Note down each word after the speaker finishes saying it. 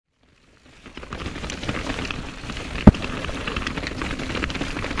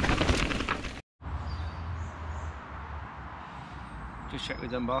Always check we're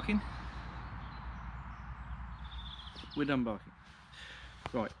done barking. We're done barking.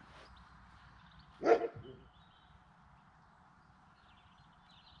 Right.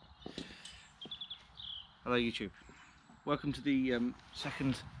 Hello YouTube. Welcome to the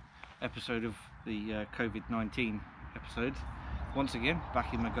second episode of the COVID-19 episode. Once again,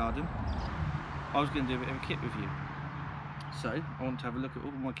 back in my garden. I was going to do a bit of a kit review. So, I want to have a look at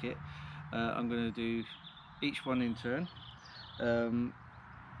all my kit. I'm going to do each one in turn.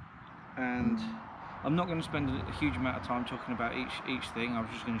 And I'm not going to spend a huge amount of time talking about each thing. I was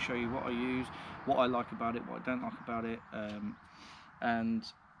just going to show you what I use, what I like about it, what I don't like about it, and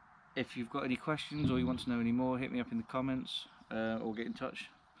if you've got any questions or you want to know any more, hit me up in the comments or get in touch.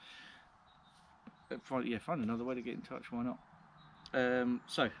 Find another way to get in touch, why not?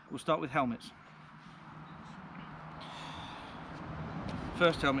 So we'll start with helmets.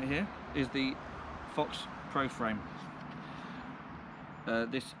 First helmet here is the Fox Pro Frame.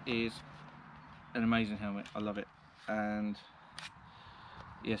 This is an amazing helmet, I love it, and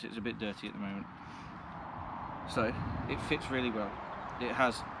yes, it's a bit dirty at the moment. So it fits really well. It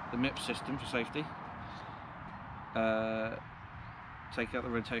has the MIPS system for safety, take out the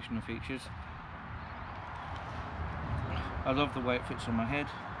rotational features. I love the way it fits on my head.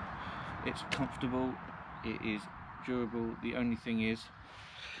 It's comfortable, it is durable. The only thing is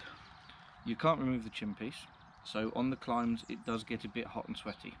you can't remove the chin piece, so on the climbs it does get a bit hot and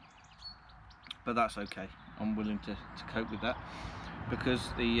sweaty, but that's okay. I'm willing to cope with that, because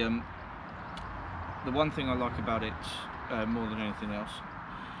the one thing I like about it more than anything else,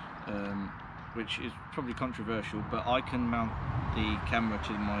 which is probably controversial, but I can mount the camera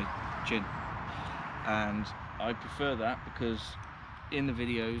to my chin, and I prefer that because in the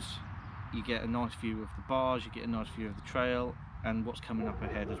videos you get a nice view of the bars, you get a nice view of the trail and what's coming up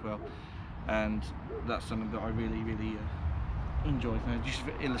ahead as well, and that's something that I really enjoy, just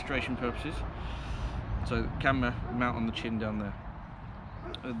for illustration purposes. So camera mount on the chin down there.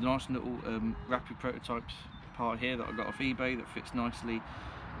 A nice little Rapid Prototypes part here that I got off eBay that fits nicely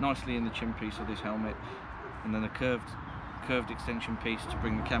in the chin piece of this helmet, and then a curved extension piece to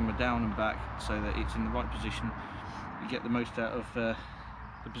bring the camera down and back so that it's in the right position. You get the most out of the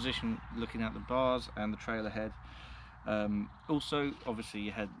position looking at the bars and the trail ahead. Also, obviously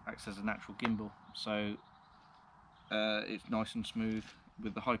your head acts as a natural gimbal, so it's nice and smooth.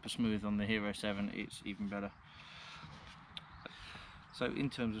 With the Hyper Smooth on the Hero 7, it's even better. So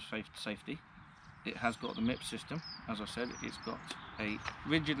in terms of safety, it has got the MIPS system. As I said, it's got a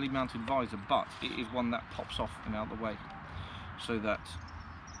rigidly mounted visor, but it is one that pops off and out of the way, so that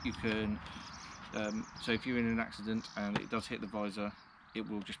you can, so if you're in an accident and it does hit the visor, it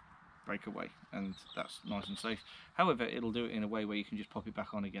will just break away, and that's nice and safe. However, it'll do it in a way where you can just pop it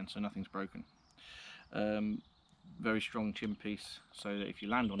back on again, so nothing's broken. Very strong chin piece, so that if you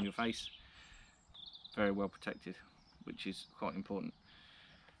land on your face, very well protected, which is quite important.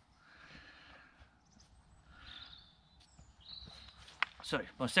 So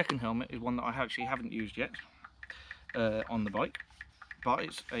my second helmet is one that I actually haven't used yet on the bike, but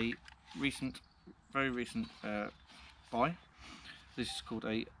it's a very recent buy. This is called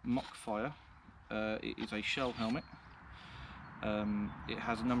a Mockfire. It is a shell helmet. It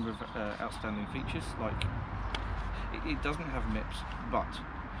has a number of outstanding features, like it doesn't have MIPS, but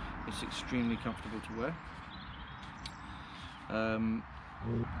it's extremely comfortable to wear.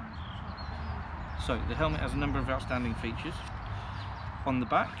 So the helmet has a number of outstanding features. On the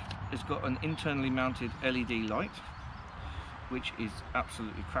back, it's got an internally mounted LED light, which is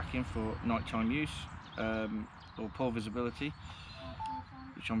absolutely cracking for nighttime use or poor visibility,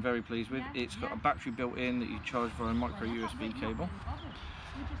 which I'm very pleased with. It's got a battery built in that you charge via a micro USB cable.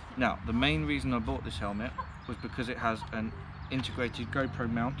 Now, the main reason I bought this helmet was because it has an integrated GoPro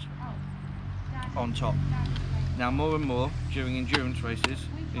mount on top. Now, more and more during enduros,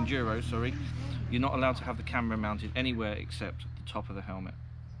 you're not allowed to have the camera mounted anywhere except the top of the helmet.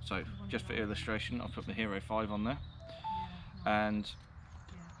 So, just for illustration, I've put the Hero 5 on there, and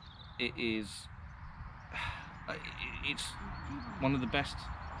it's one of the best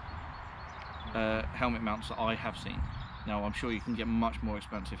helmet mounts that I have seen. Now, I'm sure you can get much more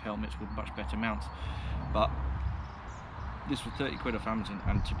expensive helmets with much better mounts, but this was 30 quid off Amazon,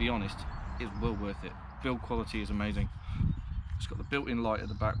 and to be honest, it's well worth it. Build quality is amazing. It's got the built-in light at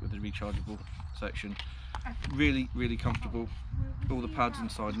the back with the rechargeable section. Really comfortable. All the pads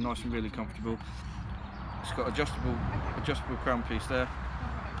inside are nice and really comfortable. It's got adjustable crown piece there,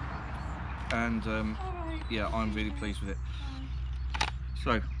 and yeah, I'm really pleased with it.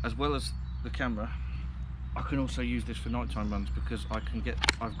 So, as well as the camera, I can also use this for nighttime runs, because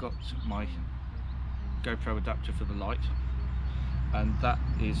I've got my GoPro adapter for the light, and that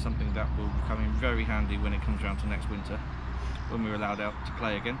is something that will come in very handy when it comes around to next winter, when we're allowed out to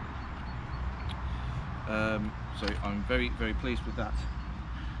play again. So I'm very pleased with that.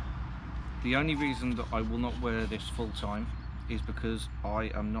 The only reason that I will not wear this full time is because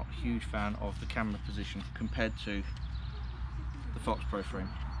I am not a huge fan of the camera position compared to the Fox Pro frame.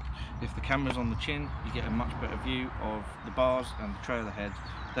 If the camera's on the chin, you get a much better view of the bars and the trail ahead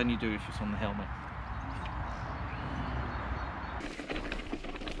than you do if it's on the helmet.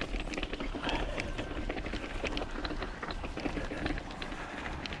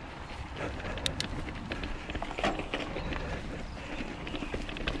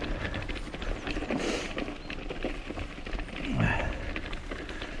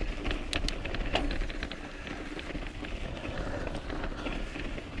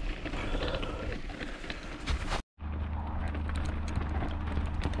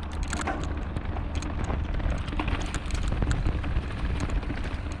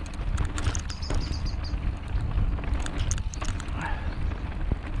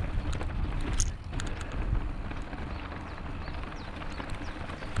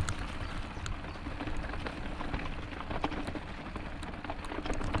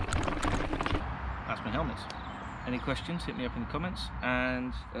 That's my helmets. Any questions, hit me up in the comments,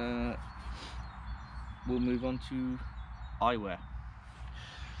 and we'll move on to eyewear.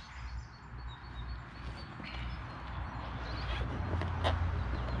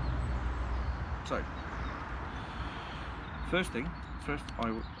 So, first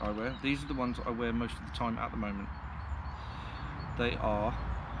eyewear. These are the ones I wear most of the time at the moment. They are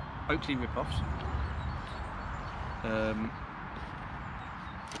Oakley rip-offs,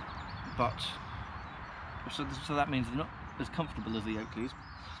 so that means they're not as comfortable as the Oakleys.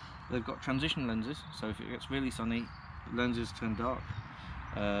 They've got transition lenses, so if it gets really sunny, lenses turn dark,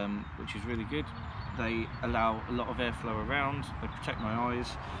 which is really good. They allow a lot of airflow around, they protect my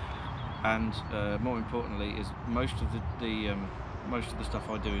eyes, and more importantly is most of the stuff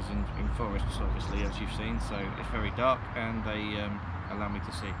I do is in forests, obviously, as you've seen, so it's very dark and they allow me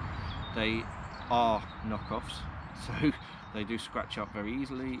to see. They are knockoffs, so they do scratch up very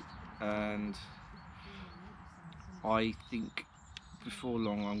easily, and I think before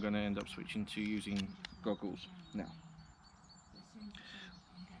long I'm going to end up switching to using goggles now.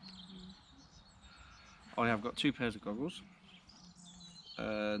 I have got two pairs of goggles,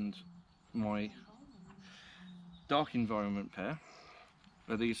 and my dark environment pair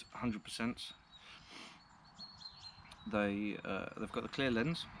are these 100%. They've got the clear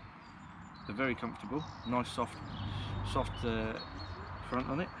lens. They're very comfortable, nice soft front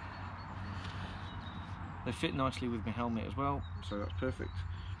on it. They fit nicely with my helmet as well, so that's perfect.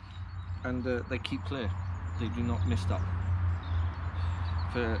 And they keep clear. They do not mist up.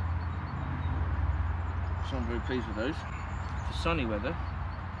 So I'm very pleased with those. For sunny weather,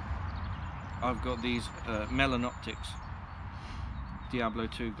 I've got these Melon Optics Diablo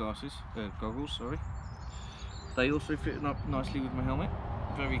 2 goggles. Sorry. They also fit up nicely with my helmet.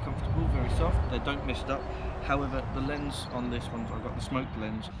 Very comfortable, very soft. They don't mist up. However, the lens on this one, I've got the smoked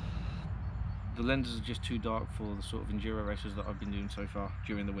lens. The lenses are just too dark for the sort of enduro races that I've been doing so far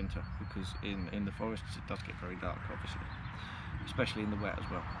during the winter, because in the forests it does get very dark, obviously, especially in the wet as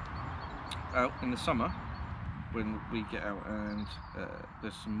well. Out in the summer, when we get out and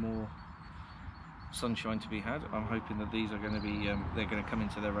there's some more sunshine to be had, I'm hoping that these are going to be they're going to come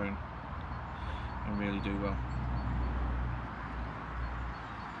into their own and really do well.